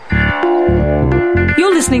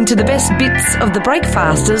listening to the best bits of the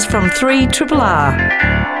Breakfasters from 3RRR.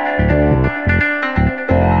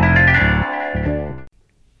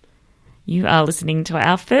 You are listening to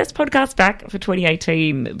our first podcast back for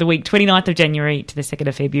 2018, the week 29th of January to the 2nd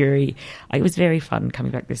of February. It was very fun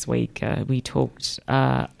coming back this week. We talked, we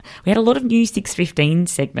had a lot of new 6:15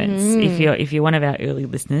 segments. If you're one of our early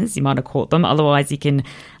listeners, you might have caught them. Otherwise, you can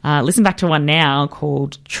listen back to one now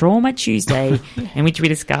called Trauma Tuesday, in which we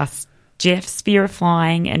discussed Jeff's fear of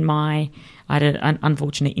flying and I had an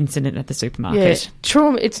unfortunate incident at the supermarket. Yeah,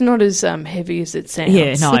 trauma. It's not as heavy as it sounds.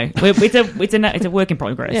 Yeah, no, it's a work in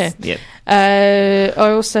progress. Yeah. I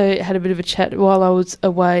also had a bit of a chat while I was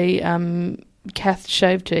away. Kath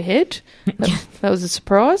shaved her head. That was a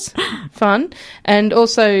surprise. Fun. And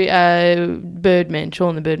also Birdman,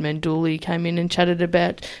 Sean the Birdman Dooley came in and chatted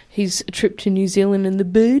about his trip to New Zealand and the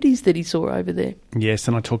birdies that he saw over there. Yes,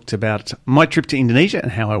 and I talked about my trip to Indonesia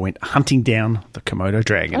and how I went hunting down the Komodo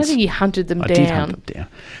dragons. I think he hunted them down. I did hunt them down.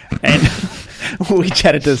 And we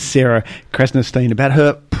chatted to Sarah Krasnostein about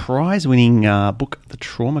her prize-winning book, The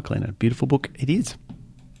Trauma Cleaner. Beautiful book it is.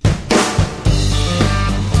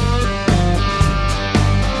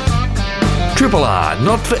 Triple R,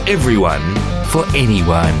 not for everyone, for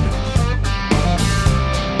anyone.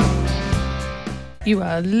 You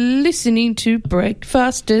are listening to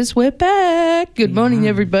Breakfasters. We're back. Good morning,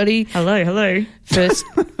 everybody. Hello. First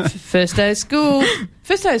day of school.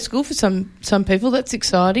 First day of school for some people. That's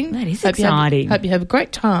exciting. That is exciting. Hope you have a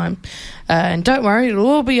great time. And don't worry, it'll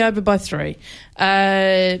all be over by 3.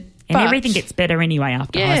 And everything gets better anyway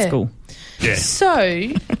after high school. Yeah.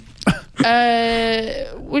 So...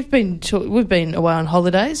 we've been away on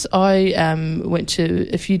holidays. I went to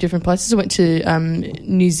a few different places. I went to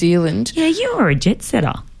New Zealand. Yeah, you were a jet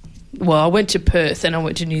setter. Well, I went to Perth and I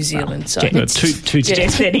went to New Zealand. So two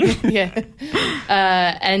jet setting. Yeah.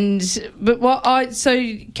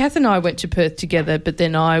 So Kath and I went to Perth together, but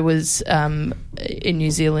then I was in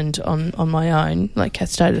New Zealand on my own. Like Kath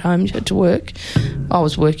stayed at home, she had to work. I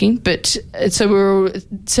was working, but so we were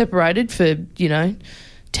separated for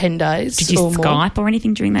 10 days. Did you Skype or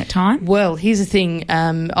anything during that time? Well, here's the thing.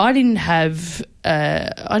 I didn't have...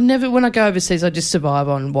 when I go overseas, I just survive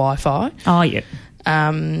on Wi-Fi. Oh, yeah.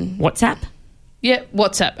 WhatsApp? Yeah,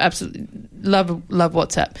 WhatsApp. Absolutely. Love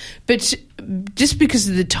WhatsApp. But just because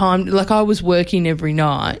of the time... Like, I was working every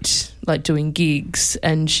night, like doing gigs,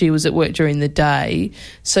 and she was at work during the day,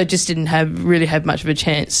 so just didn't really have much of a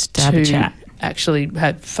chance to have a chat. Actually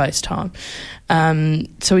have FaceTime.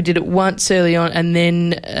 So we did it once early on, and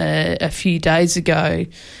then a few days ago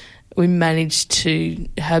we managed to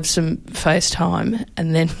have some FaceTime,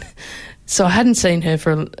 and then so I hadn't seen her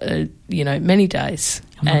for many days.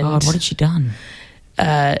 Oh my God, what had she done?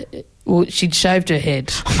 Well, she'd shaved her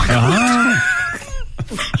head. Oh my God.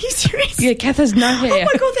 Are you serious? Yeah, Kath has no hair. Oh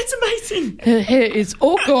my God, that's amazing. Her hair is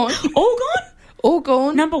all gone. All gone? All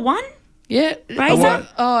gone. Number one? Yeah. Razor?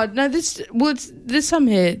 Oh, no, there's some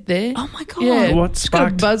hair there. Oh, my God. Yeah. What It's got a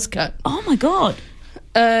sparked? buzz cut. Oh, my God.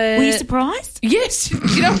 Were you surprised? Yes.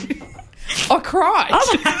 I cried.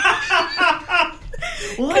 Oh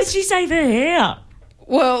why did she shave her hair?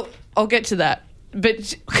 Well, I'll get to that.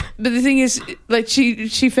 But the thing is, like,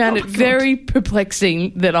 she found it very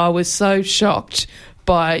perplexing that I was so shocked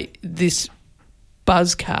by this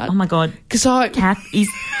buzz cut. Oh, my God. Because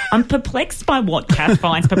I'm perplexed by what Kath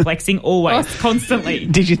finds perplexing always, constantly.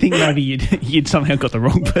 Did you think maybe you'd somehow got the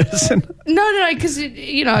wrong person? No, because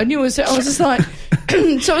I knew it was. I was just like, so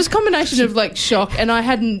it was a combination of like shock, and I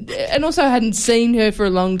hadn't seen her for a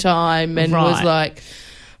long time, and was like,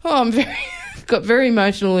 oh, got very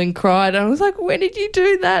emotional and cried. And I was like, when did you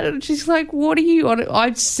do that? And she's like, what are you on?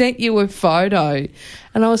 I sent you a photo.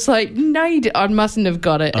 And I was like, no, you did. I mustn't have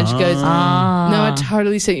got it. And she goes, no, I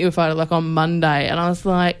totally sent you a photo like on Monday. And I was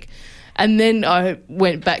like, and then I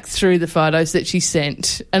went back through the photos that she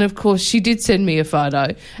sent. And, of course, she did send me a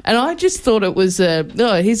photo. And I just thought it was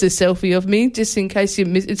here's a selfie of me just in case you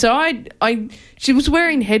missed it. So she was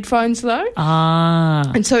wearing headphones, though.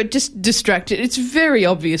 And so it just distracted. It's very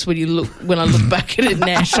obvious when I look back at it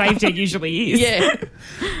now. Shaved head usually is. Yeah.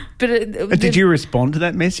 But did you respond to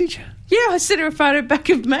that message? Yeah, I sent her a photo back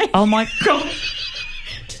of me. Oh, my God.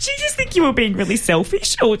 Did she just think you were being really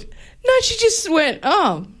selfish? Or? No, she just went,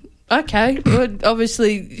 oh, okay. Well,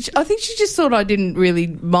 obviously, I think she just thought I didn't really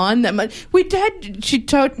mind that much. She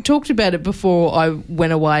talked about it before I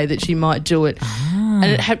went away that she might do it. And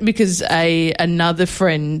it happened because another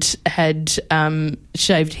friend had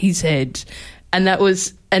shaved his head,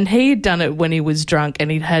 and he had done it when he was drunk,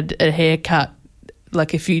 and he'd had a haircut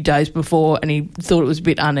like a few days before, and he thought it was a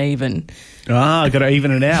bit uneven. I got to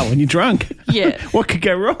even it out when you're drunk. Yeah. What could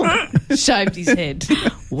go wrong? Shaved his head.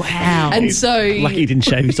 Wow. And so... Lucky he didn't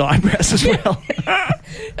shave his eyebrows as well.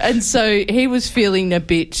 And so he was feeling a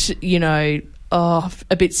bit, a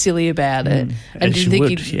bit silly about it, and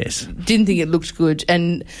didn't think it looked good,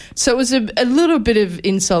 and so it was a little bit of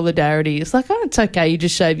in solidarity. It's like, it's okay, you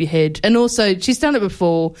just shave your head, and also she's done it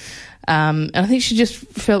before, and I think she just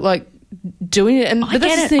felt like doing it. And I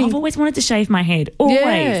get it. I've always wanted to shave my head. Always.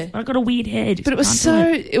 Yeah. I've got a weird head. But it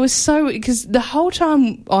was so because the whole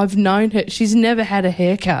time I've known her, she's never had a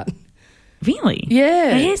haircut. Really?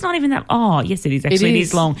 Yeah. Her hair's not even that. Oh, yes, it is. Actually, it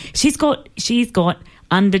is long. She's got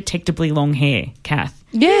undetectably long hair, Kath.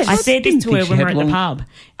 Yes. I said this to her when we were at the pub.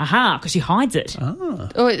 Because she hides it.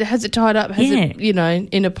 Oh, it has it tied up, it,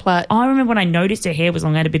 in a plait. I remember when I noticed her hair was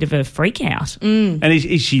long, I had a bit of a freak out. And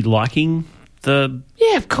is she liking the...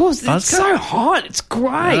 Yeah, of course. It's so hot. It's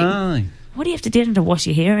great. Oh. What do you have to do to wash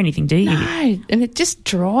your hair or anything, do you? No, and it just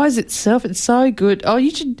dries itself. It's so good. Oh,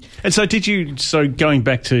 you should... And so going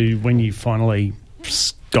back to when you finally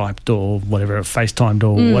Skyped or whatever, FaceTimed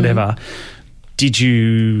or whatever... Did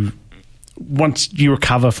you, once you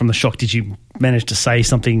recover from the shock, did you manage to say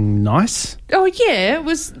something nice? Oh, yeah. It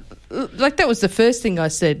was like that was the first thing I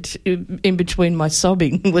said in between my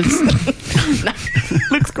sobbing was...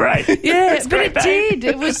 Looks great. Yeah, Looks great, but it did.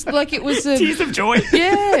 It was like it was... tears of joy.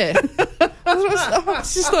 Yeah. I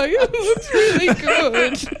was just like, it looks really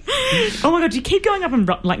good. Oh, my God, do you keep going up and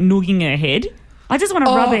nogging her head? I just want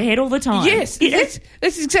to rub her head all the time. Yes,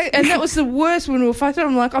 that's exactly. And that was the worst when we were fighting.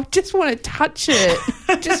 I'm like, I just want to touch it.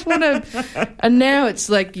 I just want to. And now it's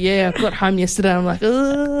like, I got home yesterday. I'm like,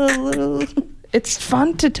 it's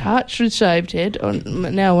fun to touch with shaved head.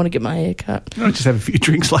 Now I want to get my hair cut. Just have a few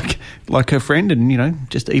drinks like her friend, and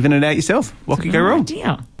just even it out yourself. What could go wrong?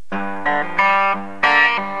 Idea.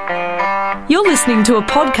 You're listening to a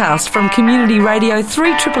podcast from Community Radio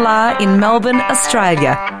 3RRR in Melbourne,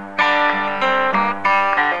 Australia.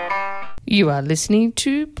 You are listening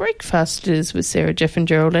to Breakfasters with Sarah, Jeff and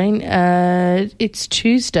Geraldine. It's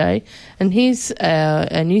Tuesday, and here's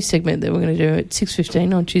a new segment that we're going to do at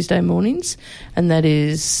 6:15 on Tuesday mornings, and that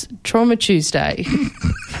is Trauma Tuesday,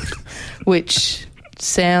 which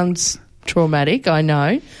sounds traumatic, I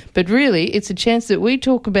know, but really it's a chance that we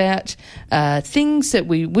talk about things that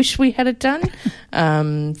we wish we had done,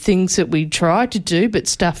 things that we tried to do but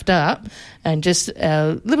stuffed up, and just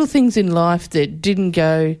little things in life that didn't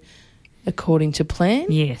go according to plan.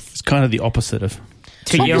 Yes. It's kind of the opposite of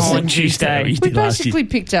To Your Horn Tuesday. We basically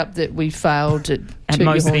picked up that we failed at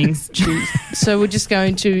most things. So we're just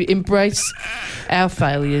going to embrace our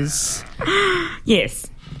failures.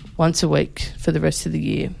 Yes. Once a week for the rest of the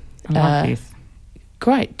year. I like this.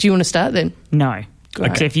 Great. Do you want to start then? No.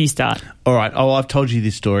 Great. Jeff, you start. All right. Oh, I've told you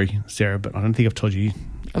this story, Sarah, but I don't think I've told you.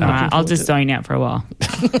 I'll just zone out for a while.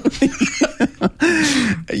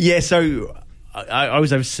 Yeah, so... I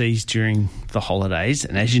was overseas during the holidays,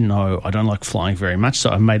 and as you know, I don't like flying very much, so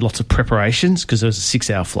I made lots of preparations because there was a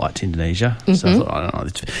 6-hour flight to Indonesia. So I thought, I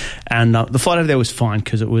don't know. And the flight over there was fine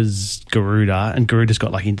because it was Garuda, and Garuda's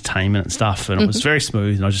got entertainment and stuff, and it was very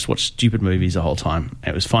smooth, and I just watched stupid movies the whole time.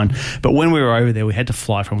 It was fine. But when we were over there, we had to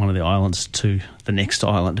fly from one of the islands to the next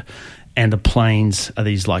island. And the planes are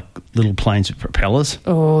these little planes with propellers.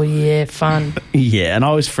 Oh, yeah, fun. Yeah, and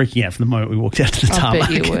I was freaking out from the moment we walked out to the tarmac.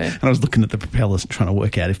 I bet you were. And I was looking at the propellers and trying to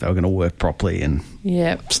work out if they were going to work properly and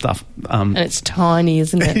stuff. And it's tiny,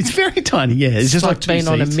 isn't it? It's very tiny, yeah. It's just like two being seats.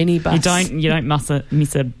 on a minibus. You don't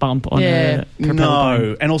miss a bump on a propeller.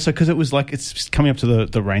 No, and also because it was it's coming up to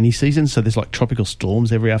the rainy season, so there's tropical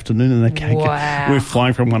storms every afternoon, and we're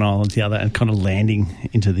flying from one island to the other and kind of landing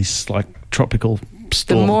into this tropical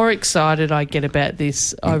storm. The more excited I get about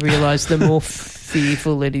this, I realise the more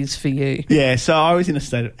fearful it is for you. Yeah, so I was in a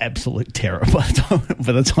state of absolute terror by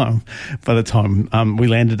the time we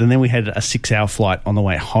landed, and then we had a 6-hour flight on the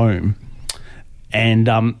way home,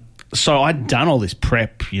 and so I'd done all this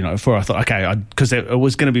prep, for I thought, okay, because it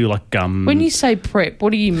was going to be when you say prep,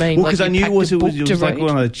 what do you mean? Well, because I knew it was like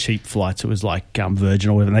one of the cheap flights. It was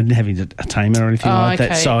Virgin or whatever, and they didn't have any entertainment or anything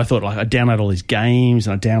that. So I thought, I download all these games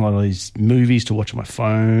and I download all these movies to watch on my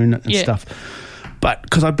phone and stuff. But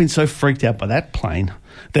because I'd been so freaked out by that plane,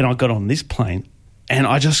 then I got on this plane. And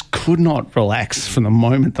I just could not relax from the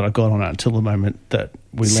moment that I got on it until the moment that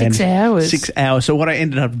we landed. 6 hours. 6 hours. So what I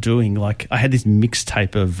ended up doing, I had this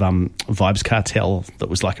mixtape of Vibes Cartel that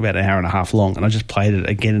was about an hour and a half long, and I just played it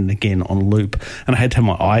again and again on loop, and I had to have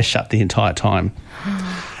my eyes shut the entire time.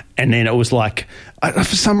 And then it was for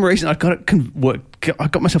some reason I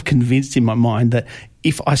got myself convinced in my mind that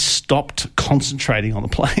if I stopped concentrating on the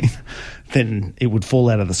plane, then it would fall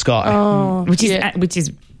out of the sky. Oh, which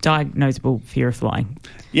is diagnosable fear of flying.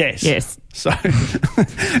 Yes. Yes. So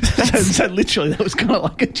literally that was kind of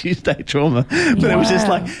like a Tuesday trauma. But it was just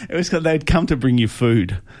like, they'd come to bring you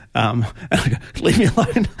food. And I go, leave me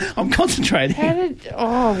alone. I'm concentrating.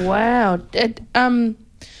 Oh, wow.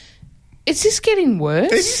 Is this getting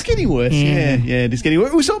worse? It is getting worse, yeah. It is getting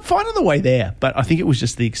worse. It was fine on the way there, but I think it was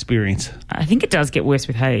just the experience. I think it does get worse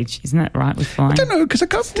with age, isn't that right, with flying? I don't know, because I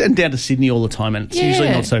go down to Sydney all the time and it's usually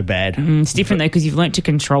not so bad. It's different though, because you've learnt to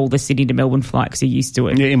control the Sydney to Melbourne flight because you're used to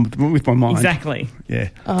it. Yeah, with my mind. Exactly. Yeah.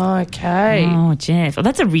 Okay. Oh, Jeff. Well,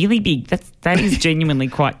 that's a really big... That is genuinely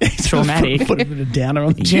quite traumatic. Put a bit of downer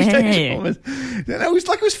on the Tuesday traumas.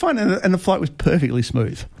 It was fun and the flight was perfectly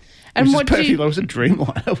smooth. And it was perfect. It was a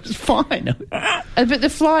dreamliner. It was fine. But the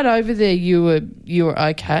flight over there, you were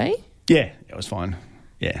okay? Yeah, it was fine.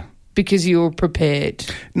 Yeah. Because you were prepared?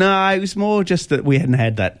 No, it was more just that we hadn't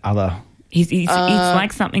had that other... It's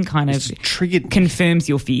like something kind of triggered, confirms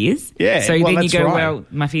your fears. Yeah. So then you go, well,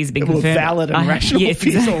 my fears have been confirmed. Valid and rational yes,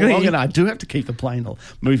 fears exactly. all along, and I do have to keep the plane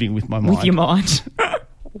moving with my mind. With your mind.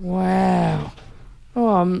 Wow.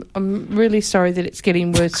 Oh, I'm really sorry that it's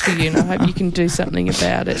getting worse for you, and I hope you can do something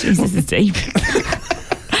about it. This is deep.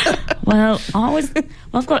 Well,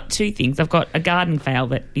 I've got two things. I've got a garden fail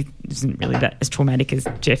that isn't really that as traumatic as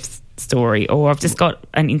Jeff's story, or I've just got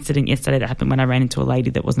an incident yesterday that happened when I ran into a lady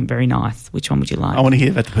that wasn't very nice. Which one would you like? I want to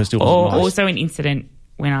hear about the person who wasn't nice. Also an incident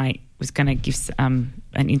when I was going to give an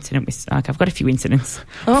incident with... I've got a few incidents.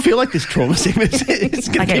 I feel like this trauma segment is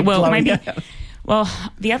going to keep blowing out. Well,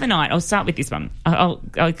 the other night, I'll start with this one.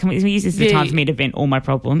 Can we use this as a time for me to vent all my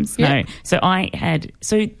problems? Yeah. No. So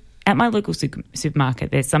at my local supermarket,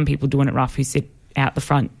 there's some people doing it rough who sit out the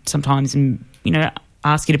front sometimes and,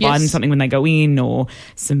 ask you to buy them something when they go in, or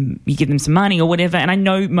you give them some money or whatever. And I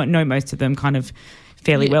know most of them kind of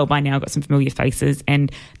fairly well by now. I've got some familiar faces.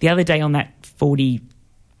 And the other day on that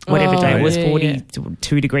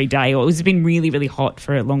 42 degree day, or it's been really, really hot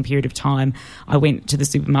for a long period of time, I went to the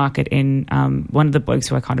supermarket and one of the blokes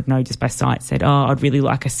who I kind of know just by sight said, I'd really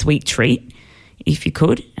like a sweet treat if you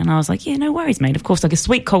could. And I was like, yeah, no worries, mate. Of course, like a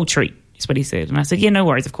sweet cold treat is what he said. And I said, yeah, no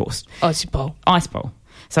worries, of course. Ice bowl.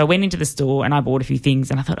 So I went into the store and I bought a few things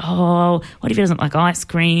and I thought, what if he doesn't like ice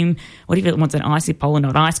cream? What if he wants an icy pole and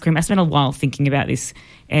not ice cream? I spent a while thinking about this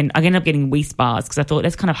and I ended up getting Weiss bars because I thought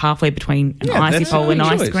that's kind of halfway between an icy pole and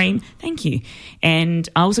ice cream. Thank you. And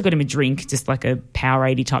I also got him a drink, just like a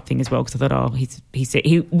Powerade type thing as well, because I thought,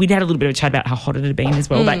 we'd had a little bit of a chat about how hot it had been as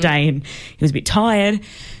well that day and he was a bit tired.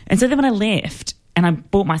 And so then when I left and I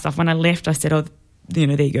bought my stuff, when I left I said, there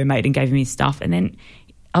you go, mate, and gave him his stuff. And then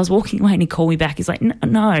I was walking away and he called me back. He's like,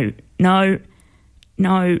 no, I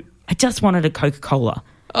just wanted a Coca-Cola.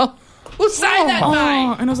 Oh, well, say that,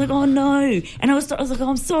 mate. And I was like, oh, no. And I was like,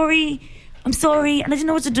 I'm sorry. And I didn't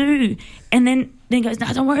know what to do. And then he goes, no,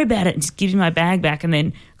 don't worry about it. And just gives me my bag back and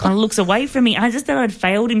then kind of looks away from me. And I just thought I'd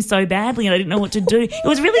failed him so badly and I didn't know what to do. It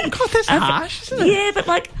was really... God, that's harsh, isn't it? Yeah, but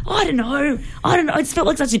I don't know. I just felt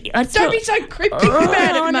like such a... Don't be so cryptic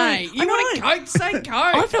about it, mate. You want a Coke, say Coke.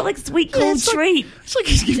 I felt like a sweet cold treat. It's like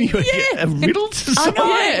he's giving you a riddle to solve. I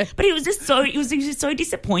know, yeah. But he was just so... He was just so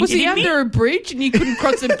disappointed. Was he under a bridge and you couldn't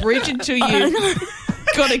cross a bridge until you...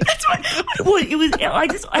 got it. That's what it was. I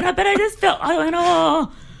just felt. I went,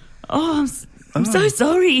 I'm so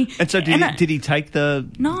sorry. And so did he take the?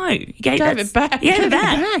 No, he gave it back. He gave it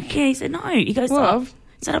back. Yeah, he said no. He goes,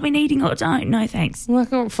 said I've been eating or don't. No, thanks.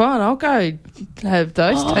 Well, fine. I'll go have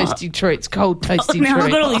those tasty treats, cold tasty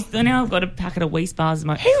treats. Now I've got a packet of Weiss bars in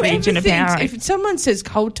my fridge and a Powerade. If someone says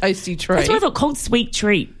cold tasty treat, that's what I thought. Cold sweet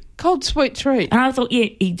treat. Cold sweet treat. And I thought,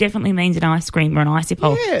 he definitely means an ice cream or an icy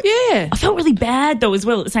pole. Yeah. I felt really bad, though, as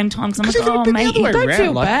well, at the same time. Because I'm like, mate, don't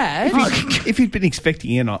feel bad. If you'd been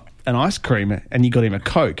expecting an ice cream and you got him a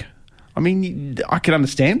Coke, I mean, I could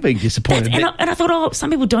understand being disappointed. And I thought,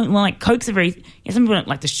 some people don't like Cokes. Some people don't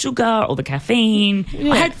like the sugar or the caffeine.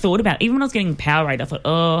 Yeah. I had thought about it. Even when I was getting Powerade, I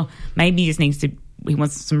thought, maybe he just he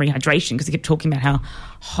wants some rehydration because he kept talking about how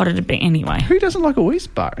hot it had been anyway. Who doesn't like a Weiss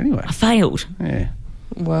bar anyway? I failed. Yeah.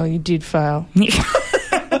 Well, you did fail. What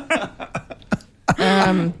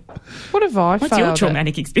have I failed? What's your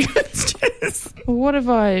traumatic experience, Jess? What have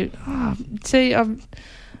I... see, I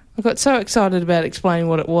got so excited about explaining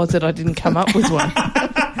what it was that I didn't come up with one.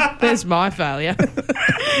 There's my failure.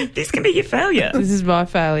 This can be your failure. This is my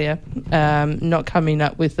failure. Not coming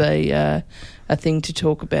up with a thing to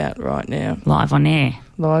talk about right now. Live on air.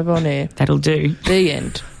 That'll do. The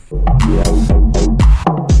end.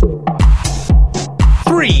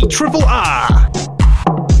 3 Triple R.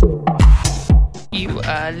 You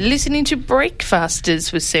are listening to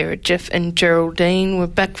Breakfasters with Sarah, Jeff and Geraldine. We're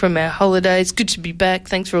back from our holidays. Good to be back.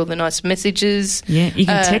 Thanks for all the nice messages. Yeah, you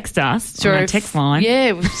can text us on our text line.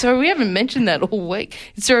 Yeah, so we haven't mentioned that all week.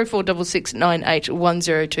 It's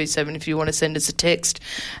 0466981027 if you want to send us a text.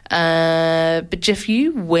 But Jeff,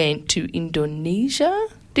 you went to Indonesia,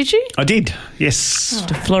 did you? I did, yes.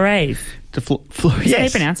 To Flores. Is that how you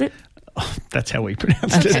pronounce it? Oh, that's how we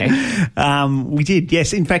pronounced it. We did,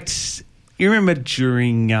 yes. In fact, you remember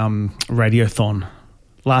during Radiothon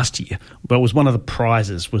last year, well, it was one of the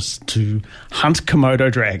prizes was to hunt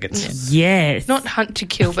Komodo dragons. Yes. Not hunt to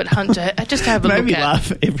kill, but hunt to just have a look at. Made me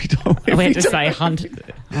laugh every time. We had to say hunt.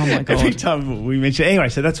 Oh, my God. Every time we mentioned it. Anyway,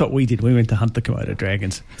 so that's what we did. We went to hunt the Komodo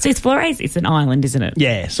dragons. So it's Flores. It's an island, isn't it?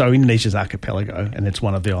 Yeah, so Indonesia's archipelago, and it's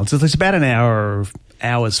one of the islands. So it's about an hour and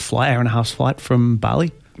a half's flight from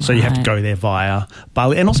Bali. So you have to go there via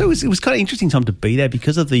Bali. And also it was kind of interesting time to be there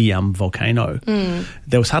because of the volcano.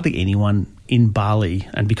 There was hardly anyone in Bali,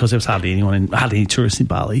 and because there was hardly any tourists in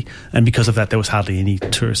Bali, and because of that there was hardly any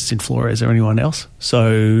tourists in Flores or anyone else.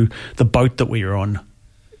 So the boat that we were on,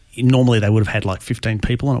 normally they would have had like 15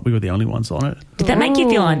 people on it. We were the only ones on it. Did that make you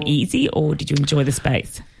feel uneasy, or did you enjoy the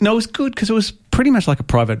space? No, it was good because it was pretty much like a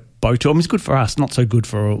private boat tour. I mean, it's good for us, not so good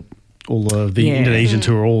for all of the Indonesians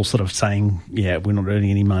who are all sort of saying, yeah, we're not earning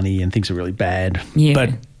any money and things are really bad. Yeah. But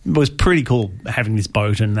it was pretty cool having this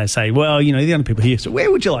boat, and they say, well, you know, the only people here, so where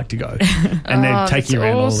would you like to go? And they're taking you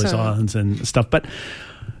around all these islands and stuff. But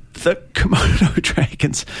the Komodo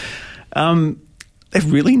dragons, they're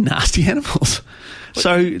really nasty animals.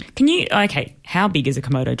 So how big is a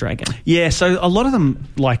Komodo dragon? Yeah, so a lot of them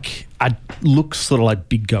look sort of like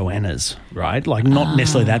big goannas, right? Like not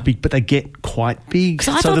necessarily that big, but they get quite big.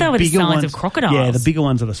 Because I thought they were the size of crocodiles. Yeah, the bigger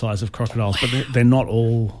ones are the size of crocodiles, but they're not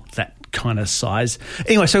all that kind of size.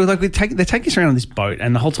 Anyway, so like they're taking us around on this boat,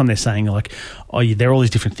 and the whole time they're saying like, oh, there are all these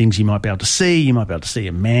different things you might be able to see. You might be able to see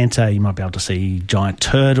a manta. You might be able to see giant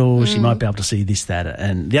turtles. You might be able to see this, that,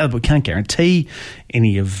 and the other. But we can't guarantee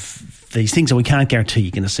any of these things, and we can't guarantee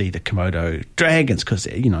you're going to see the Komodo dragons because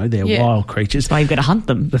they're wild creatures. That's why you've got to hunt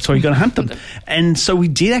them. That's why you've got to hunt them. And so we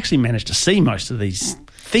did actually manage to see most of these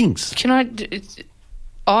things.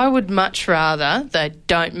 I would much rather they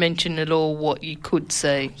don't mention at all what you could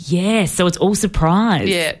see. Yeah, so it's all surprise.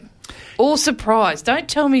 Yeah. All surprise. Don't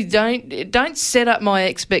tell me, don't set up my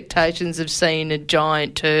expectations of seeing a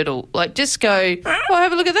giant turtle. Like, just go, oh,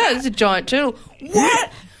 have a look at that. It's a giant turtle.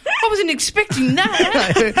 What? I wasn't expecting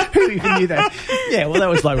that. Who even knew that? Yeah, well, that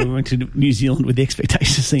was like when we went to New Zealand with the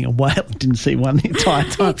expectation of seeing a whale and didn't see one the entire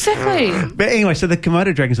time. Exactly. But anyway, so the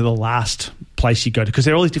Komodo dragons are the last place you go to because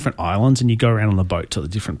there are all these different islands, and you go around on the boat to the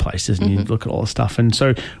different places and you look at all the stuff. And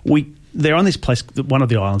so they're on this place. One of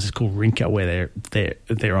the islands is called Rinca, where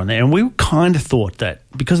they're on there. And we kind of thought that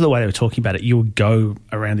because of the way they were talking about it, you would go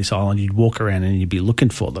around this island, you'd walk around, and you'd be looking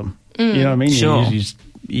for them. You know what I mean? Sure.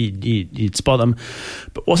 You'd spot them,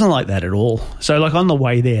 but it wasn't like that at all. So like on the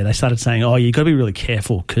way there, they started saying, oh, you've got to be really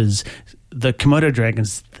careful because the Komodo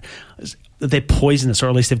dragons, they're poisonous, or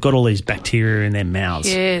at least they've got all these bacteria in their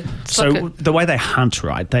mouths. Yeah. So the way they hunt,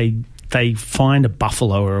 right, they find a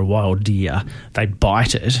buffalo or a wild deer, they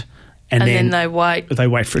bite it, and then they wait. They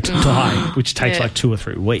wait for it to die, which takes like 2 or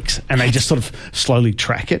 3 weeks, and they just sort of slowly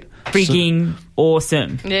track it. Frigging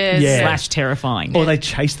awesome. Yeah. / terrifying. Or they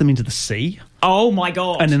chase them into the sea. Oh, my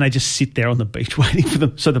God. And then they just sit there on the beach waiting for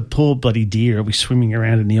them. So the poor bloody deer will be swimming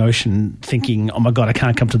around in the ocean thinking, oh, my God, I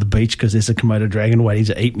can't come to the beach because there's a Komodo dragon waiting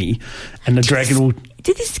to eat me. And the dragon will...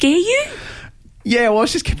 Did this scare you? Yeah, well, I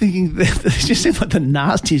just kept thinking, they just seem like the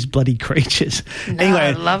nastiest bloody creatures. No, anyway,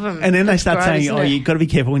 I love them. And then they start saying, oh, you've got to be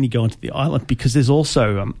careful when you go onto the island because there's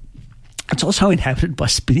also... it's also inhabited by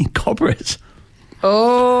spitting cobras.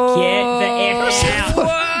 Oh. Get the F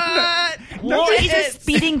out. What is a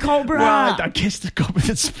spitting cobra? Well, I guess the cobra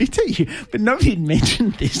that spit at you. But nobody had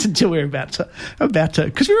mentioned this until we were about to,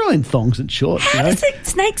 because we were all in thongs and shorts. How does a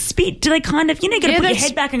snake spit? Do they kind of, you got to put your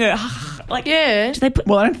head back and go, like, yeah. Do they put?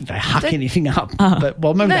 Well, I don't think they huck anything up. But,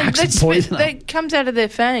 well, maybe they huck some poison up. It comes out of their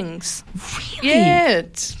fangs. Really? Yeah,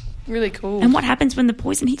 it's really cool. And what happens when the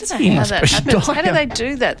poison hits you? How that happens. How do they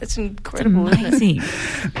do that? That's incredible, isn't it?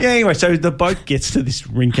 Yeah, anyway, so the boat gets to this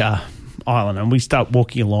Rinca island and we start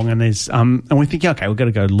walking along and there's and we think, okay, we've got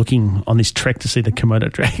to go looking on this trek to see the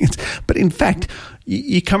Komodo dragons. But in fact,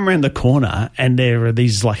 you come around the corner and there are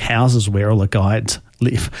these like houses where all the guides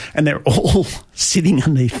live and they're all sitting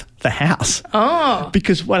underneath the house. Oh.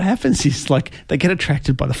 Because what happens is like they get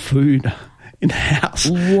attracted by the food in the house.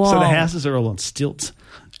 Whoa. So the houses are all on stilts.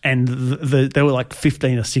 And there were like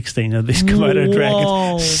 15 or 16 of these Komodo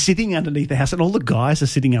dragons sitting underneath the house. And all the guys are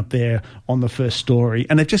sitting up there on the first story.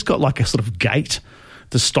 And they've just got like a sort of gate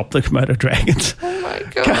to stop the Komodo dragons. Oh my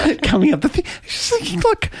God. Coming up the thing. It's just thinking,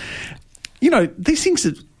 look, these things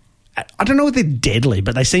that, I don't know if they're deadly,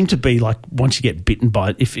 but they seem to be like once you get bitten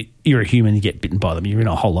by it, if you're a human, you get bitten by them, you're in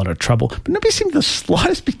a whole lot of trouble. But nobody seemed the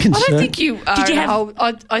slightest bit concerned. I don't think you are. Did you have...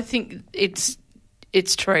 I think it's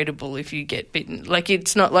treatable if you get bitten. Like,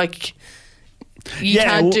 it's not like you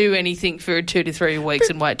can't do anything for 2 to 3 weeks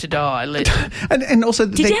and wait to die. And also...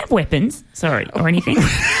 Did you have weapons? Sorry, or anything?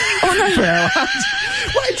 Oh, no.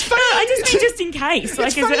 Well, it's funny. I just mean just in case.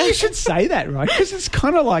 It's funny you should say that, right? Because it's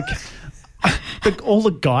kind of like... all the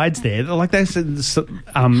guides there, are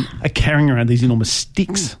carrying around these enormous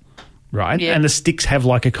sticks, right? Yeah. And the sticks have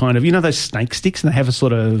like a kind of, those snake sticks, and they have a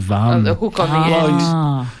sort of... the hook on the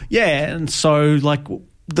end. Yeah, and so like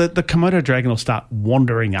the Komodo dragon will start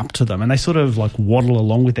wandering up to them, and they sort of like waddle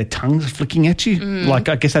along with their tongues flicking at you. Like,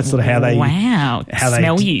 I guess that's sort of how they... Wow,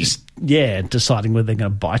 smell you. Deciding whether they're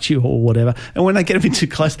going to bite you or whatever. And when they get a bit too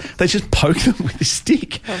close, they just poke them with a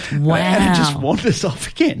stick. Wow. And it just wanders off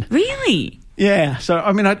again. Really? Yeah. So,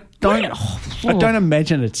 I mean, I don't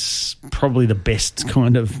imagine it's probably the best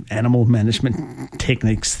kind of animal management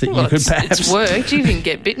techniques that you could perhaps... It's worked. You didn't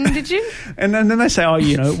get bitten, did you? And then they say,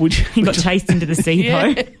 would you... You got chased into the sea,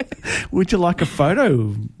 though. Would you like a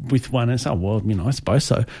photo with one? And I say, well, I suppose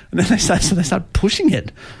so. And then they start pushing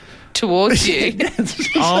it towards you.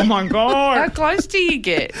 Oh my God. How close do you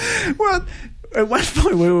get? Well, at one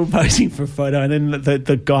point we were posing for a photo, and then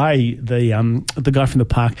the guy from the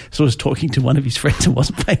park sort of was talking to one of his friends and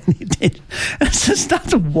wasn't paying any attention, and so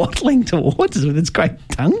starts waddling towards us with its great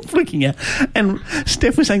tongue flicking out. And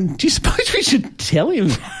Steph was saying, "Do you suppose we should tell him?"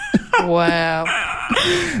 Wow.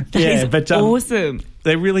 That's awesome.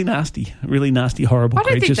 They're really nasty, horrible creatures.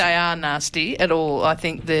 I don't think they are nasty at all. I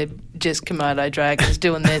think they're just Komodo dragons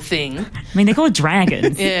doing their thing. I mean, they're called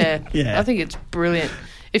dragons. Yeah. Yeah. I think it's brilliant.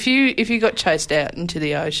 If you got chased out into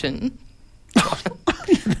the ocean, I'd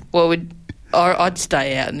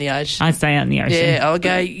stay out in the ocean. I'd stay out in the ocean. Yeah, I'll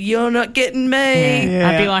go, you're not getting me. Yeah.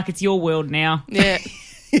 I'd be like, it's your world now. Yeah.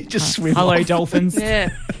 You just swim Hello, off. dolphins. Yeah.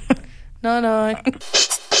 No.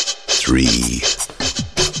 3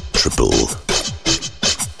 triple.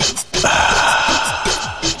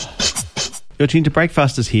 You're tuned to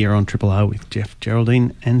Breakfasters here on Triple R with Jeff,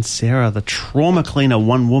 Geraldine and Sarah. The Trauma Cleaner,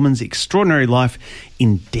 One Woman's Extraordinary Life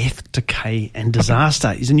in Death, Decay and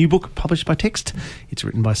Disaster is a new book published by Text. It's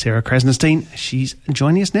written by Sarah Krasnostein. She's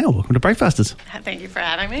joining us now. Welcome to Breakfasters. Thank you for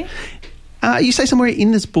having me. You say somewhere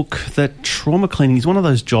in this book that trauma cleaning is one of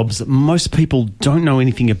those jobs that most people don't know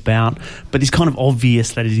anything about, but it's kind of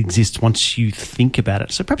obvious that it exists once you think about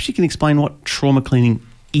it. So perhaps you can explain what trauma cleaning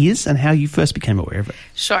is and how you first became aware of it.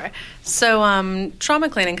 Sure. So trauma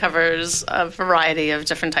cleaning covers a variety of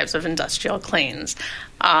different types of industrial cleans.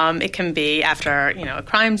 It can be after, a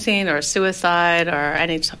crime scene or a suicide or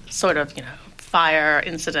any sort of, fire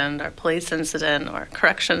incident or police incident or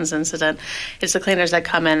corrections incident. It's the cleaners that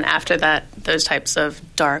come in after those types of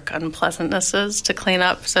dark unpleasantnesses to clean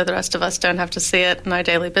up so the rest of us don't have to see it in our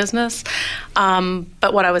daily business.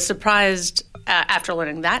 But what I was surprised after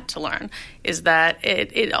learning that to learn is that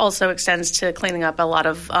it also extends to cleaning up a lot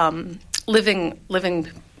of living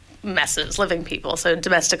messes, living people. So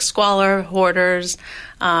domestic squalor, hoarders,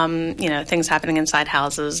 things happening inside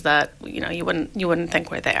houses that you wouldn't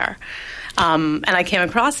think were there. And I came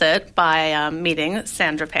across it by meeting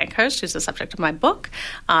Sandra Pankhurst, who's the subject of my book.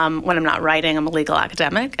 When I'm not writing, I'm a legal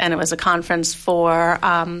academic, and it was a conference for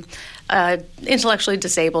intellectually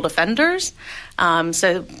disabled offenders.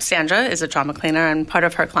 So Sandra is a trauma cleaner, and part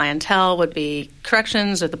of her clientele would be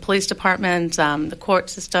corrections or the police department, the court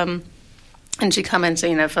system. And she'd come in, so,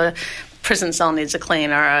 if a prison cell needs a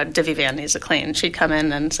clean or a divvy van needs a clean, she'd come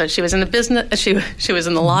in. And so she was in the business. She was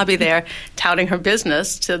in the lobby there touting her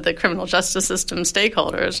business to the criminal justice system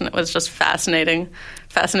stakeholders, and it was just fascinating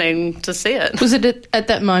to see it. Was it at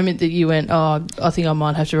that moment that you went, I think I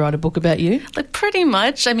might have to write a book about you? Like, pretty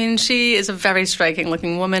much. I mean, she is a very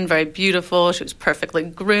striking-looking woman, very beautiful. She was perfectly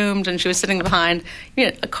groomed, and she was sitting behind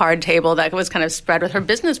a card table that was kind of spread with her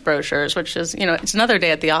business brochures, which is, it's another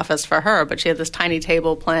day at the office for her, but she had this tiny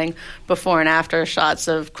table playing before and after shots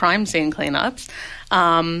of crime scene cleanups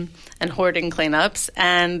and hoarding cleanups,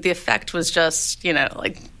 and the effect was just,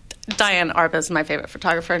 like, Diane Arpa is my favorite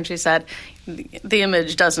photographer, and she said, the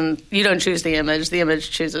image doesn't, you don't choose the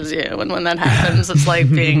image chooses you. And when that happens, it's like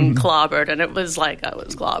being clobbered. And it was like I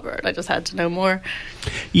was clobbered. I just had to know more.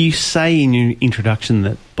 You say in your introduction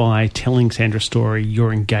that by telling Sandra's story,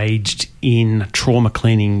 you're engaged in trauma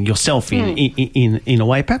cleaning yourself in a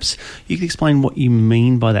way. Perhaps you could explain what you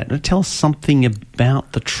mean by that. Tell us something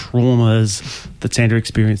about the traumas that Sandra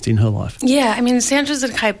experienced in her life. Yeah, I mean, Sandra's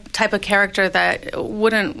the type of character that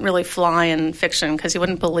wouldn't really fly in fiction because you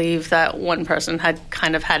wouldn't believe that one person had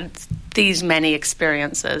kind of had these many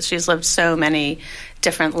experiences. She's lived so many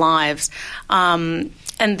different lives. And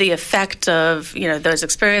the effect of, those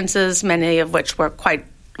experiences, many of which were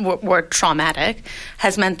were traumatic,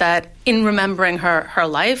 has meant that in remembering her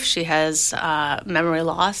life, she has memory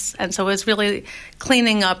loss. And so it was really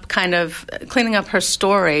cleaning up her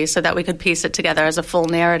story so that we could piece it together as a full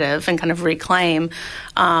narrative and kind of reclaim,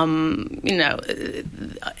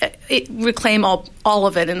 reclaim all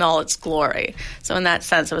of it in all its glory. So in that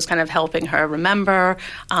sense, it was kind of helping her remember,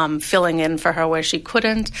 filling in for her where she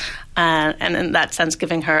couldn't, and in that sense,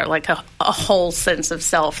 giving her like a whole sense of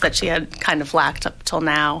self that she had kind of lacked up till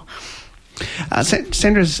now.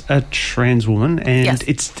 Sandra's a trans woman, and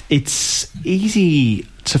yes. it's easy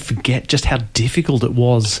to forget just how difficult it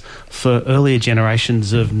was for earlier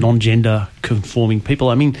generations of non-gender conforming people.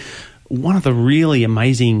 I mean, one of the really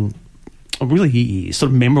amazing, really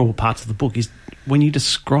sort of memorable parts of the book is when you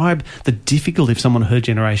describe the difficulty of someone of her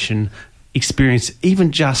generation experience,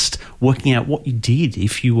 even just working out what you did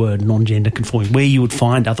if you were non-gender conforming, where you would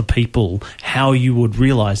find other people, how you would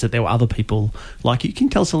realise that there were other people like you. Can you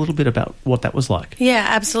tell us a little bit about what that was like? Yeah,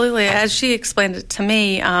 absolutely. As she explained it to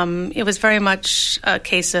me, it was very much a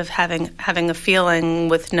case of having a feeling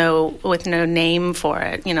with no name for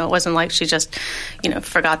it. It wasn't like she just,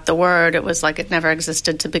 forgot the word. It was like it never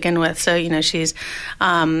existed to begin with. So, she's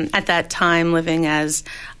at that time living as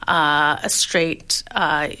a straight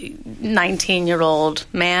 19-year-old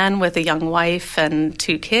man with a young wife and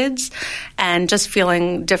 2 kids, and just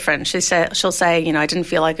feeling different. She'll say, I didn't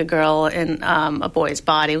feel like a girl in a boy's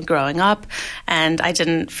body growing up, and I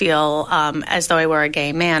didn't feel as though I were a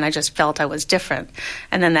gay man. I just felt I was different.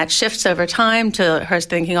 And then that shifts over time to her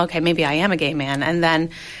thinking, okay, maybe I am a gay man. And then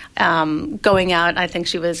going out, I think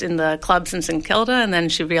she was in the clubs in St Kilda, and then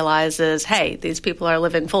she realizes, hey, these people are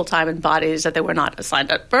living full-time in bodies that they were not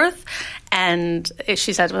assigned at birth. And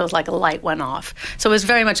she said it was like a light went off. So it was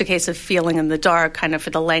very much a case of feeling in the dark, kind of for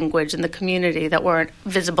the language and the community that weren't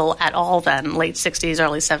visible at all then, late 60s,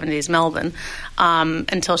 early 70s Melbourne,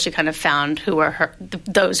 until she kind of found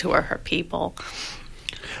those who were her people.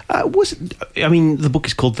 The book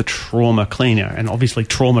is called The Trauma Cleaner, and obviously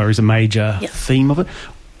trauma is a major theme of it.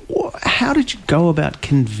 How did you go about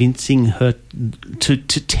convincing her to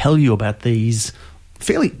tell you about these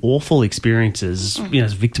fairly awful experiences,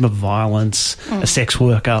 as a victim of violence, a sex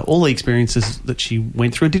worker, all the experiences that she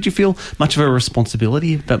went through? Did you feel much of a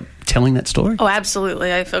responsibility about telling that story? Oh,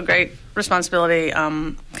 absolutely. I feel great responsibility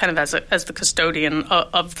kind of as the custodian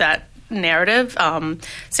of that narrative.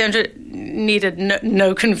 Sandra needed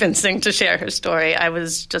no convincing to share her story. I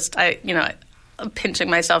was just, pinching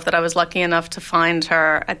myself that I was lucky enough to find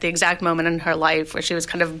her at the exact moment in her life where she was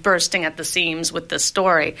kind of bursting at the seams with this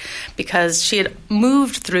story, because she had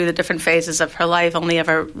moved through the different phases of her life, only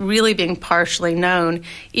ever really being partially known,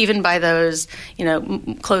 even by those,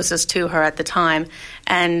 closest to her at the time.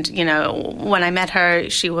 And, when I met her,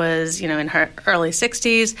 she was, in her early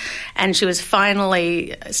 60s, and she was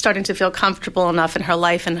finally starting to feel comfortable enough in her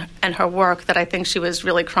life and her work that I think she was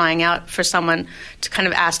really crying out for someone to kind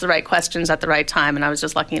of ask the right questions at the right time. And I was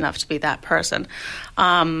just lucky enough to be that person.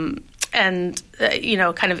 And,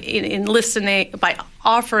 kind of in listening, by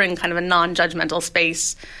offering kind of a non-judgmental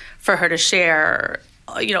space for her to share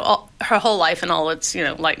her whole life and all its,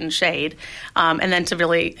 light and shade. And then to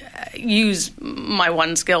really use my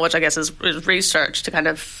one skill, which I guess is research, to kind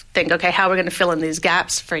of think, okay, how are we going to fill in these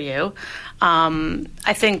gaps for you?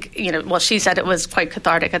 I think, she said it was quite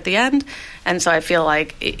cathartic at the end. And so I feel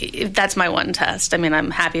like that's my one test. I mean,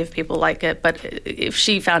 I'm happy if people like it, but if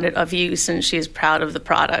she found it of use and she's proud of the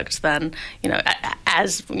product, then,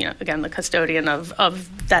 as, again, the custodian of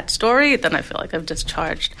that story, then I feel like I've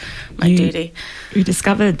discharged my duty. You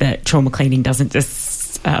discovered that trauma cleaning doesn't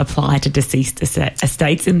just apply to deceased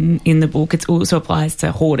estates in the book. It also applies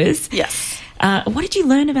to hoarders. Yes. What did you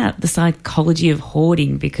learn about the psychology of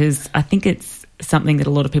hoarding? Because I think it's something that a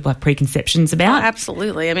lot of people have preconceptions about. Oh,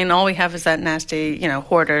 absolutely. I mean, all we have is that nasty,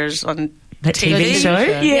 hoarders on that TV show.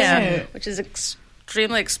 Yeah. Which is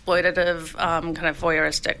extremely exploitative, kind of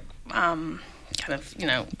voyeuristic kind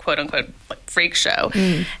of, quote unquote, like freak show.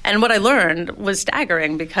 And what I learned was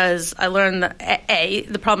staggering, because I learned that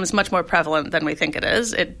the problem is much more prevalent than we think it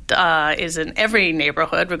is. It is in every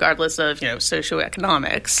neighborhood, regardless of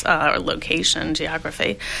socioeconomics or location,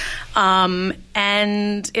 geography,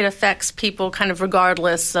 and it affects people kind of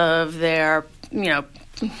regardless of their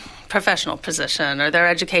professional position or their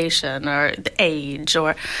education or the age,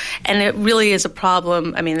 and it really is a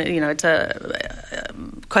problem. I mean, it's a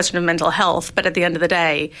question of mental health, but at the end of the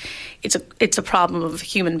day, it's a problem of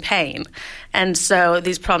human pain. And so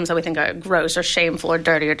these problems that we think are gross or shameful or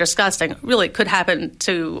dirty or disgusting really could happen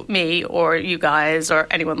to me or you guys or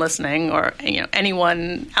anyone listening or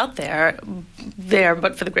anyone out there,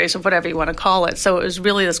 but for the grace of whatever you want to call it. So it was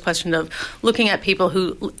really this question of looking at people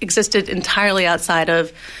who existed entirely outside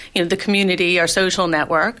of the community or social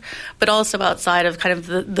network, but also outside of kind of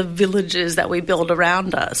the villages that we build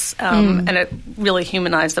around us. And it really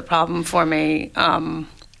humanized the problem for me.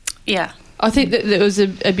 I think that there was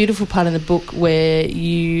a beautiful part in the book where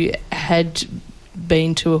you had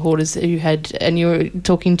been to a hoarders and you were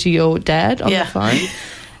talking to your dad on the phone.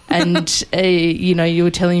 And, you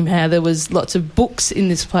were telling him how there was lots of books in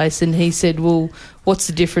this place, and he said, well, what's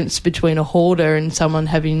the difference between a hoarder and someone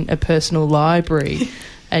having a personal library?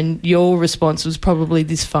 And your response was probably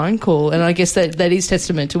this phone call. And I guess that is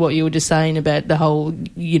testament to what you were just saying about the whole,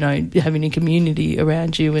 having a community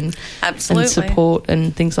around you and support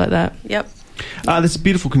and things like that. Yep. There's a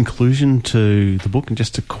beautiful conclusion to the book, and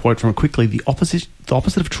just to quote from it quickly, the opposite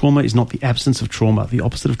of trauma is not the absence of trauma. The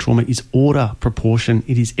opposite of trauma is order, proportion.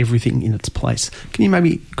 It is everything in its place. Can you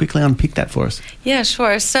maybe quickly unpick that for us? Yeah,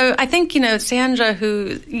 sure. So I think, Sandra,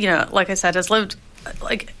 who, like I said, has lived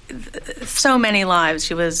like so many lives.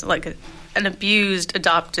 She was like an abused,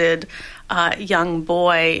 adopted young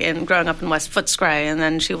boy growing up in West Footscray, and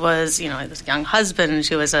then she was, this young husband, and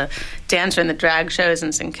she was a dancer in the drag shows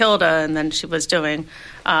in St Kilda, and then she was doing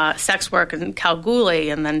sex work in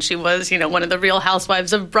Kalgoorlie, and then she was, one of the Real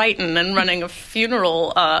Housewives of Brighton and running a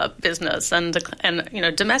funeral business and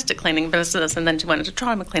domestic cleaning business, and then she went into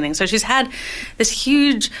trauma cleaning. So she's had this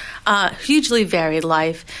hugely varied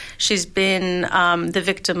life. She's been the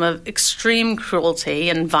victim of extreme cruelty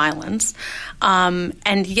and violence,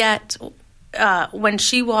 and yet when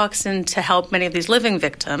she walks in to help many of these living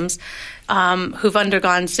victims who've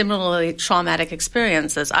undergone similarly traumatic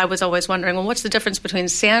experiences, I was always wondering, well, what's the difference between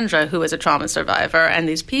Sandra, who is a trauma survivor, and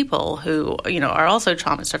these people who, are also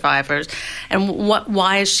trauma survivors, and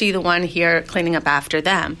why is she the one here cleaning up after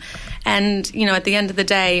them? And, at the end of the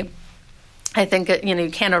day, I think,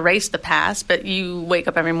 you can't erase the past, but you wake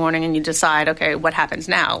up every morning and you decide, okay, what happens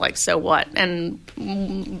now? Like, so what? And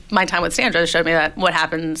my time with Sandra showed me that what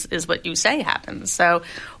happens is what you say happens. So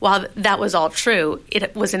while that was all true,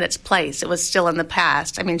 it was in its place. It was still in the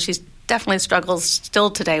past. I mean, she's definitely struggles still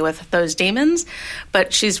today with those demons,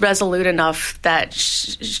 but she's resolute enough that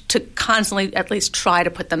to constantly at least try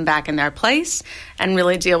to put them back in their place and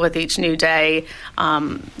really deal with each new day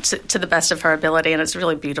to the best of her ability, and it's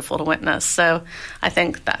really beautiful to witness. So I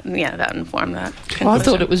think that informed that conclusion. Well, I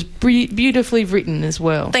thought it was beautifully written as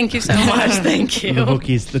well. Thank you so much. Thank you. The book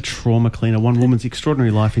is The Trauma Cleaner, One Woman's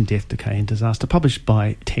Extraordinary Life in Death, Decay and Disaster, published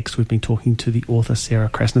by Text. We've been talking to the author, Sarah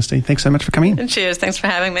Krasnostein. Thanks so much for coming in. And cheers. Thanks for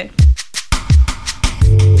having me.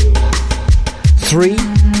 3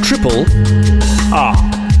 Triple R.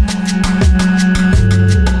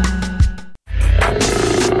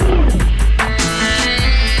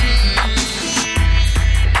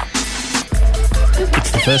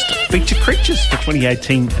 It's the first feature creatures for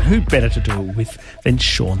 2018. Who better to do it with than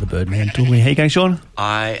Sean the Birdman? How are you going, Sean?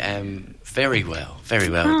 I am very well, very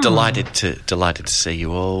well. Oh. Delighted to see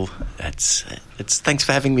you all. It's thanks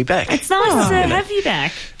for having me back. It's nice to have you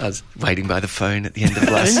back. I was waiting by the phone at the end of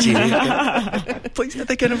last year. Please, are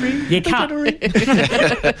they going to ring? You can't.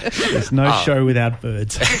 There's no show without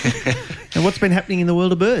birds. And what's been happening in the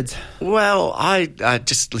world of birds? Well, I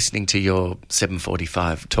just listening to your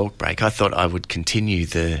 7:45 talk break, I thought I would continue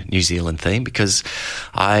the New Zealand theme because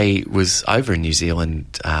I was over in New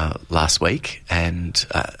Zealand last week and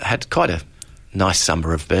had quite a nice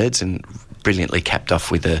summer of birds, and brilliantly capped off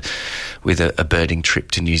with a birding trip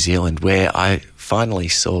to New Zealand where I finally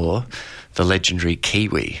saw the legendary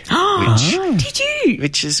kiwi. Did you?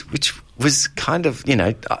 Which was kind of,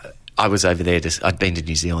 I was over there. I'd been to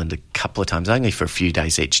New Zealand a couple of times, only for a few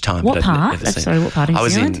days each time. What part? What part of New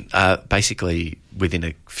Zealand? I was in basically within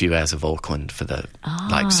a few hours of Auckland for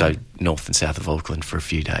so north and south of Auckland for a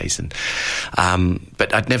few days, and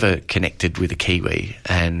but I'd never connected with a kiwi,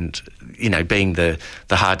 and being the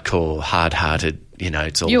hardcore, hard-hearted,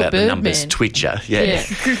 it's all You're about the numbers Birdman. twitcher. Yeah.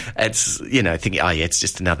 It's, thinking, it's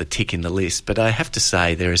just another tick in the list. But I have to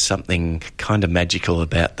say there is something kind of magical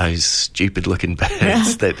about those stupid-looking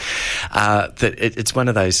birds that it's one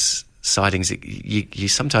of those sightings that you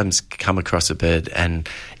sometimes come across a bird and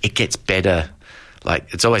it gets better.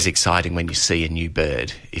 Like, it's always exciting when you see a new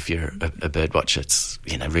bird. If you're a bird watcher, it's,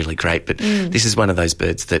 really great. But this is one of those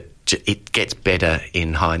birds that it gets better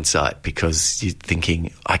in hindsight, because you're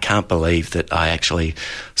thinking, I can't believe that I actually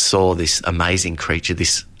saw this amazing creature,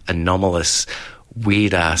 this anomalous,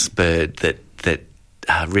 weird-ass bird that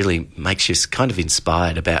really makes you kind of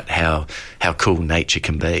inspired about how cool nature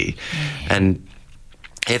can be. And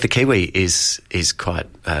yeah, the kiwi is quite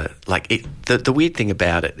the weird thing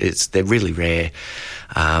about it is they're really rare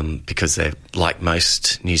because they're like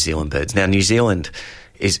most New Zealand birds. Now, New Zealand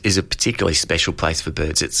is a particularly special place for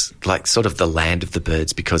birds. It's like sort of the land of the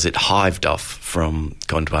birds because it hived off from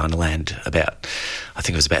Gondwana land I think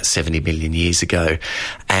it was about 70 million years ago,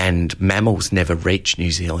 and mammals never reached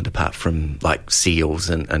New Zealand apart from like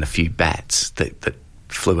seals and a few bats that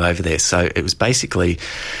flew over there. So it was basically,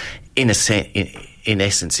 in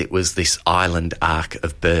essence, it was this island arc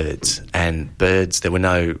of birds, and birds, there were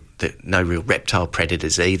no real reptile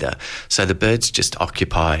predators either. So the birds just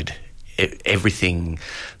occupied everything.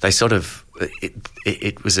 They sort of,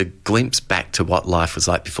 it was a glimpse back to what life was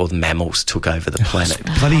like before the mammals took over the planet.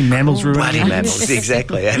 Bloody mammals ruined Bloody mammals,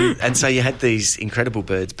 exactly. And so you had these incredible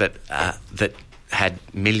birds, but that had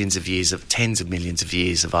tens of millions of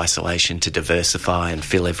years of isolation to diversify and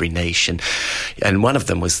fill every niche. And one of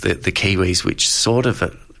them was the kiwis, which sort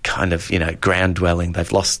of kind of, ground dwelling.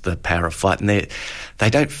 They've lost the power of flight, and they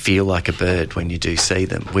don't feel like a bird when you do see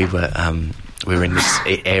them. We were in this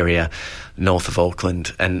area north of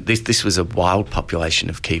Auckland, and this was a wild population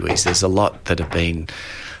of kiwis. There's a lot that have been,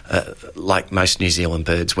 like most New Zealand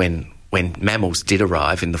birds, when mammals did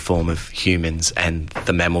arrive in the form of humans and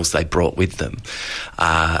the mammals they brought with them,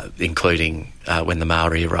 including when the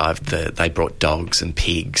Maori arrived, they brought dogs and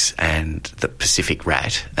pigs and the Pacific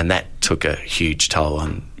rat, and that took a huge toll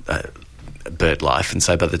on bird life. And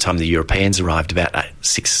so by the time the Europeans arrived about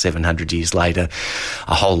 600-700 years later,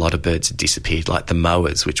 a whole lot of birds had disappeared, like the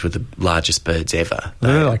moas, which were the largest birds ever. They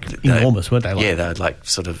were enormous, weren't they? Yeah, they were like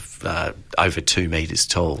sort of over 2 metres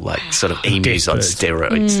tall, like sort of emus on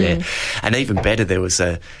steroids there. And even better, there was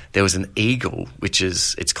an eagle, which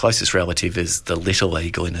is its closest relative is the little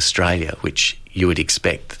eagle in Australia, which you would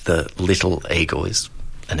expect the little eagle is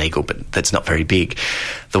an eagle, but that's not very big.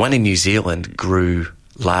 The one in New Zealand grew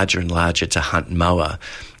larger and larger to hunt moa,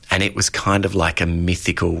 and it was kind of like a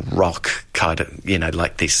mythical rock, kind of,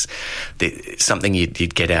 like this something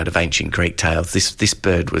you'd get out of ancient Greek tales. This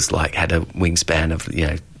bird was like, had a wingspan of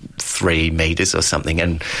 3 metres or something,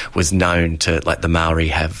 and was known to, like, the Maori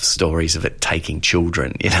have stories of it taking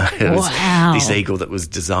children. It was this eagle that was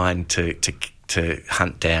designed to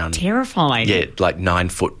hunt down. Terrifying. Yeah, like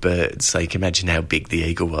 9-foot birds. So you can imagine how big the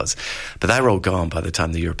eagle was. But they were all gone by the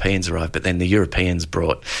time the Europeans arrived. But then the Europeans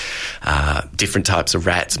brought different types of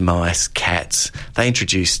rats, mice, cats. They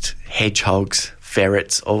introduced hedgehogs,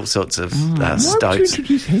 ferrets, all sorts of stoats. Why would you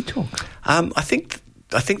introduce hedgehogs? I think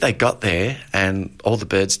they got there and all the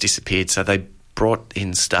birds disappeared. So they brought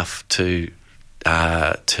in stuff to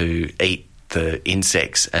eat the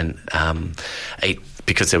insects and eat.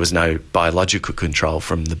 Because there was no biological control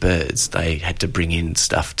from the birds, they had to bring in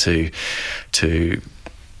stuff to eat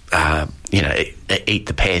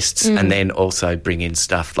the pests, and then also bring in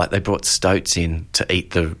stuff like they brought stoats in to eat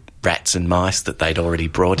the rats and mice that they'd already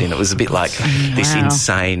brought in. It was a bit like this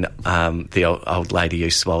insane the old lady who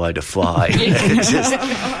swallowed a fly.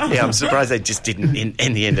 I'm surprised they just didn't.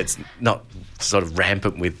 In the end, it's not sort of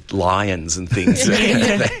rampant with lions and things. But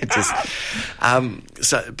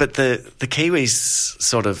the Kiwis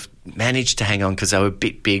sort of managed to hang on because they were a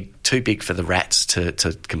bit big, too big for the rats to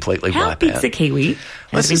completely wipe out. How big's a kiwi?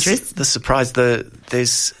 Out of interest? The surprise,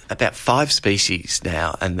 there's about 5 species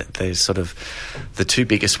now, and there's sort of the 2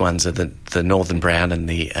 biggest ones are the northern brown and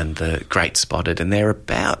the great spotted, and they're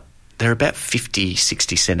about 50,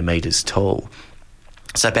 60 centimetres tall.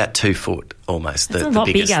 So about 2 foot almost. That's a lot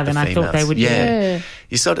bigger than I thought they would be. Yeah.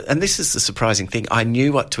 You and this is the surprising thing. I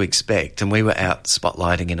knew what to expect, and we were out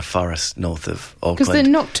spotlighting in a forest north of Auckland. Because they're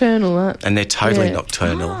nocturnal, aren't they? And they're totally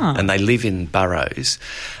nocturnal, and they live in burrows,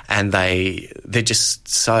 and they're just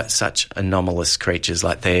such anomalous creatures.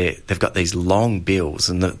 Like they've got these long bills,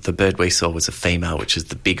 and the bird we saw was a female, which is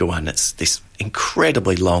the bigger one. It's this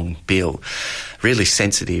incredibly long bill, really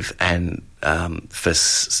sensitive, and they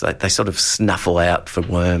sort of snuffle out for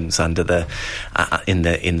worms under in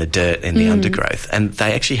the dirt in the undergrowth, and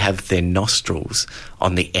they actually have their nostrils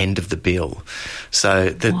on the end of the bill. So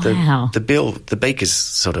the bill, the beak is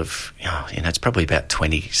sort of, it's probably about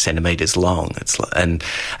 20 centimetres long. And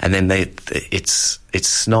then its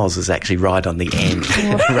snoz is actually right on the end.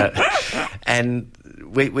 And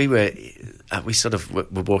we sort of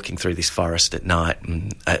were walking through this forest at night,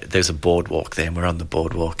 and there's a boardwalk there, and we're on the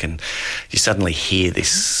boardwalk, and you suddenly hear this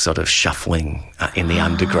sort of shuffling in the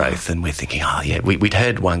undergrowth, and we're thinking, we'd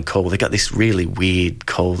heard one call. They got this really weird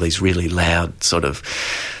call, these really loud sort of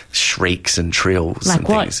shrieks and trills like and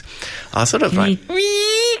what? things. Sort of like...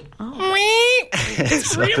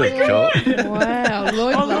 It's really cool. Wow,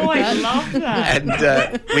 Lloyd love that.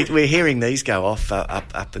 And we're hearing these go off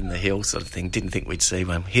up in the hill sort of thing. Didn't think we'd see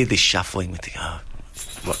one. Hear this shuffling. We think,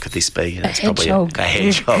 what could this be? It's hedgehog. probably a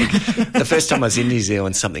hedgehog. The first time I was in New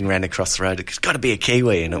Zealand, something ran across the road. It's got to be a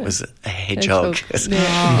kiwi, and it was a hedgehog.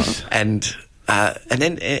 And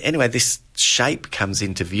then anyway, this shape comes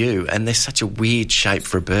into view, and they're such a weird shape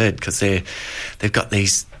for a bird because they've got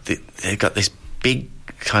this big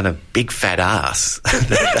fat ass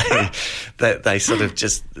that they sort of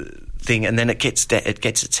just thing, and then it gets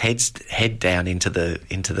its head down into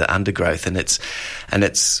the undergrowth, and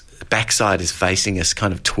its backside is facing us,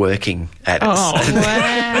 kind of twerking at us. Oh,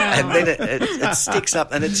 wow. And then it sticks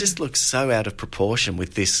up, and it just looks so out of proportion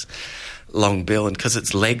with this long bill, and because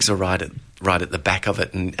its legs are right at the back of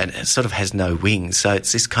it, and it sort of has no wings, so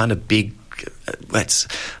it's this kind of big. I was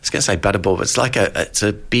going to say butterball, but it's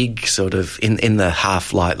a big sort of in the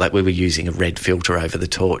half light, like we were using a red filter over the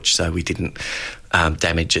torch, so we didn't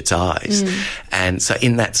damage its eyes. And so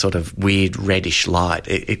in that sort of weird reddish light,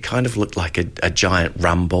 it kind of looked like a giant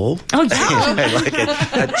rum ball. Oh, yeah. Like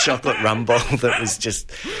a chocolate rum ball that was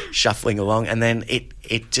just shuffling along. And then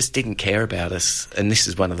it just didn't care about us. And this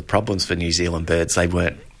is one of the problems for New Zealand birds. They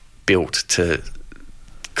weren't built to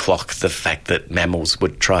clock the fact that mammals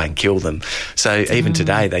would try and kill them. So even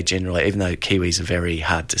today, they generally, even though kiwis are very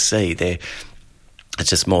hard to see, it's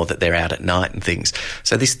just more that they're out at night and things.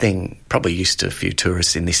 So this thing probably used to a few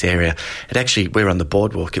tourists in this area. We're on the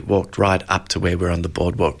boardwalk. It walked right up to where we're on the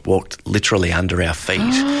boardwalk, walked literally under our feet,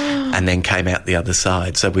 and then came out the other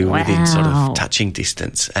side. So we were within sort of touching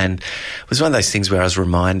distance. And it was one of those things where I was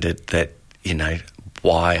reminded that,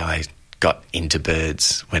 why I got into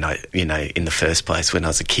birds when in the first place when I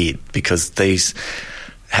was a kid, because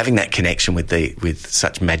having that connection with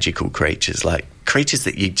such magical creatures, like creatures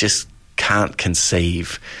that you just can't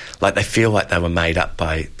conceive, like they feel like they were made up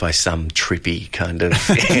by some trippy kind of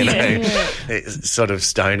sort of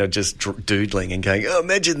stoner just doodling and going,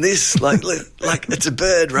 imagine this, like it's a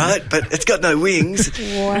bird, right, but it's got no wings.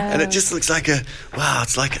 Wow. And it just looks like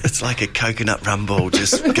it's like a coconut rum ball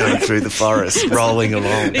just going through the forest, rolling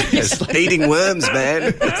along. It's eating worms,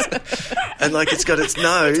 man. And like it's got its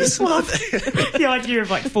nose. The idea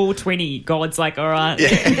of like 420, God's like, all right,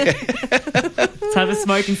 let's have a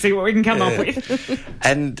smoke and see what we can come up with.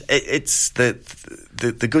 And it's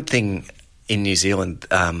the good thing in New Zealand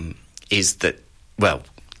is that, well,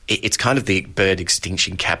 it's kind of the bird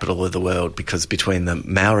extinction capital of the world, because between the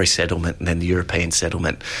Maori settlement and then the European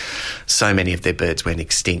settlement, so many of their birds went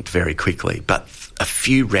extinct very quickly. But a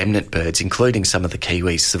few remnant birds, including some of the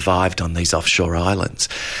kiwis, survived on these offshore islands.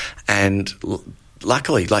 And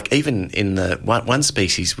luckily, like even in the one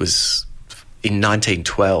species was in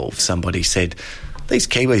 1912, somebody said, these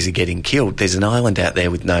kiwis are getting killed. There's an island out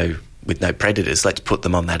there with no predators. Let's put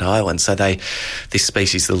them on that island. So this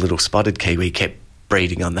species, the little spotted kiwi, kept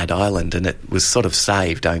breeding on that island, and it was sort of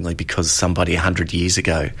saved only because somebody 100 years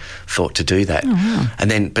ago thought to do that. Oh, wow. And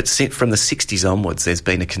then, but from the 60s onwards, there's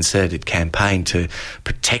been a concerted campaign to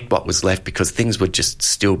protect what was left, because things were just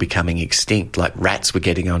still becoming extinct. Like rats were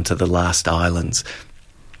getting onto the last islands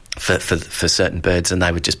for certain birds, and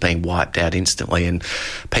they were just being wiped out instantly. And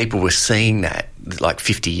people were seeing that like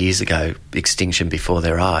 50 years ago, extinction before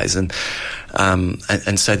their eyes. And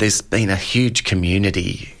so there's been a huge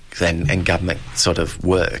community and government sort of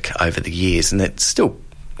work over the years, and it's still,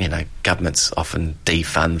 governments often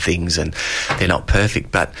defund things and they're not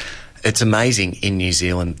perfect, but it's amazing in New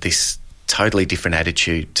Zealand, this totally different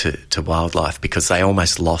attitude to wildlife, because they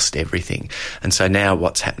almost lost everything. And so now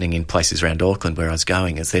what's happening in places around Auckland where I was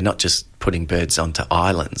going is they're not just putting birds onto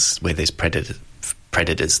islands where there's predators.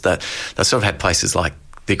 They sort of have places like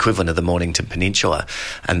the equivalent of the Mornington Peninsula,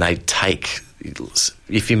 and they take,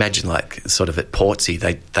 if you imagine like sort of at Portsea,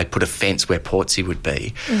 they put a fence where Portsea would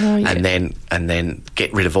be, and then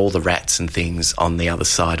get rid of all the rats and things on the other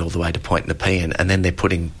side all the way to Point Nepean, and then they're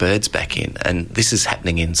putting birds back in. And this is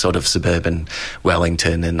happening in sort of suburban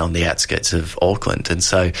Wellington and on the outskirts of Auckland. And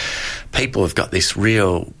so people have got this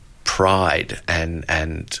real pride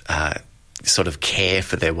and sort of care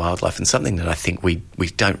for their wildlife, and something that I think we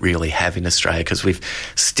don't really have in Australia, because we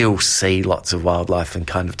still see lots of wildlife and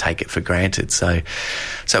kind of take it for granted. So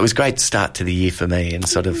it was a great start to the year for me, and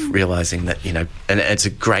sort of realising that, and it's a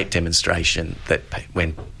great demonstration that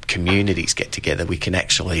when communities get together, we can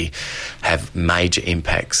actually have major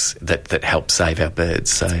impacts that help save our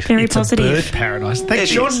birds. So very positive. A bird paradise. Thanks,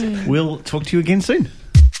 Sean. We'll talk to you again soon.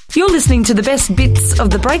 You're listening to the best bits of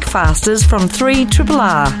the Breakfasters from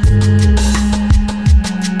 3RRR.